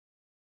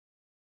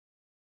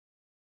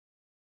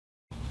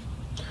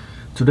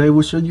Today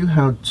we'll show you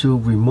how to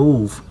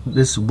remove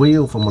this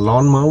wheel from a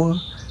lawnmower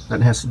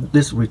that has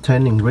this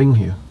retaining ring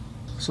here.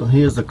 So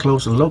here's a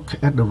closer look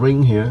at the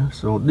ring here.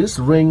 So this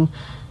ring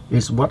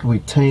is what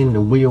retains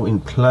the wheel in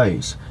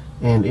place,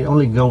 and it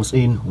only goes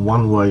in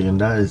one way,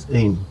 and that is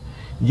in.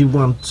 You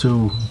want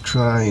to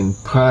try and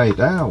pry it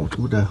out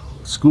with a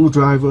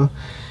screwdriver,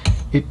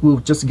 it will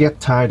just get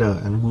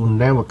tighter and will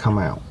never come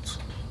out.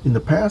 In the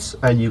past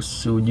I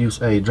used to use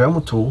a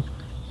dremel tool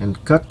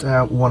and cut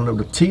out one of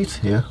the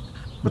teeth here,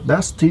 but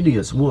that's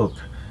tedious work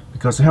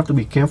because I have to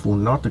be careful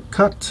not to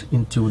cut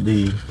into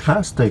the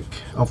plastic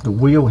of the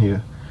wheel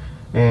here.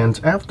 And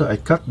after I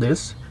cut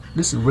this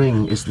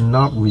ring is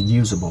not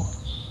reusable.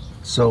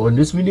 So in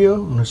this video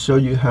I'm going to show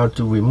you how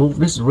to remove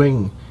this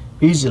ring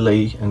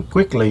easily and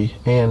quickly,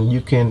 and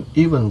you can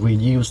even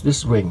reuse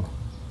this ring.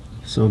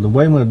 So the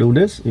way I'm going to do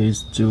this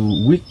is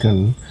to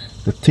weaken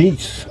the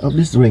teeth of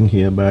this ring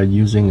here by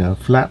using a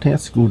flathead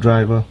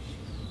screwdriver,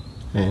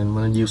 and I'm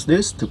going to use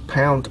this to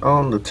pound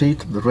on the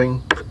teeth of the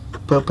ring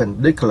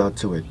perpendicular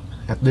to it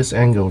at this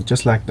angle,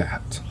 just like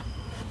that.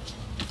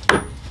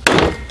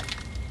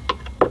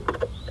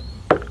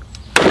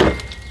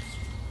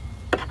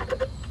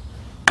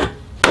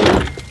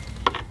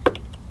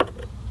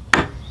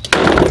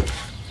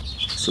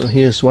 So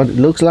here's what it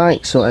looks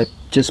like. So I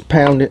just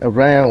pound it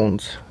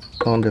around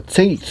on the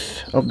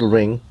teeth of the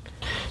ring,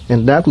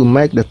 and that will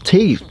make the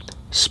teeth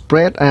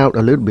spread out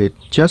a little bit,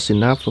 just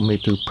enough for me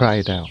to pry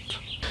it out.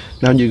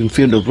 Now you can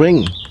feel the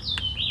ring,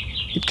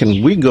 it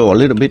can wiggle a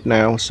little bit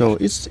now, so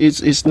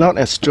it's not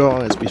as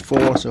strong as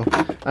before, so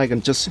I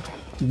can just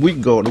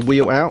wiggle the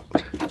wheel out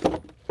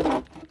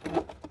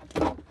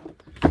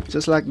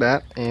just like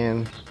that,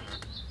 and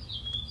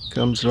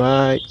comes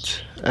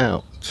right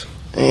out.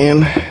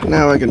 And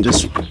now I can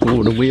just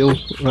pull the wheel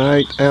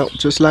right out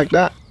just like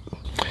that.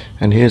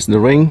 And here's the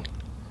ring.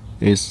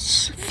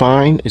 It's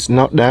fine, it's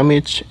not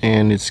damaged,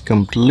 and it's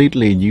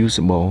completely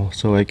usable,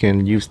 so I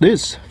can use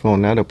this for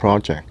another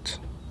project.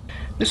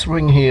 This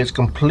ring here is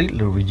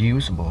completely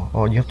reusable.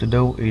 All you have to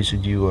do is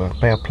use a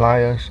pair of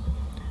pliers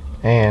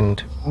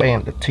and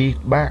bend the teeth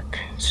back,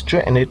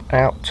 straighten it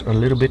out a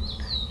little bit,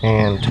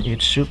 and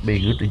it should be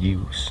good to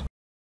use.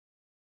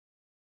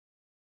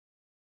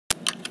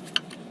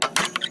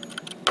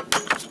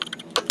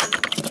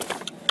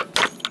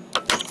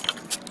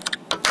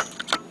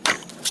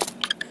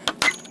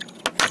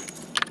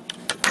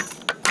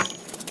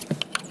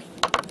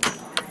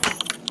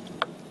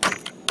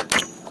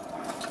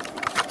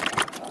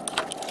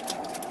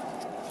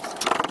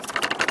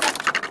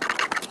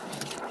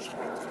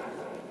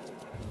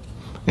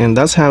 And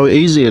that's how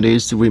easy it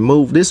is to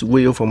remove this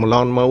wheel from a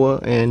lawnmower,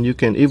 and you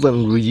can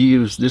even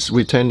reuse this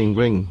retaining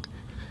ring.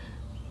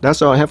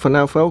 That's all I have for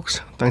now, folks.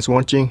 Thanks for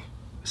watching.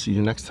 See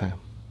you next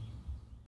time.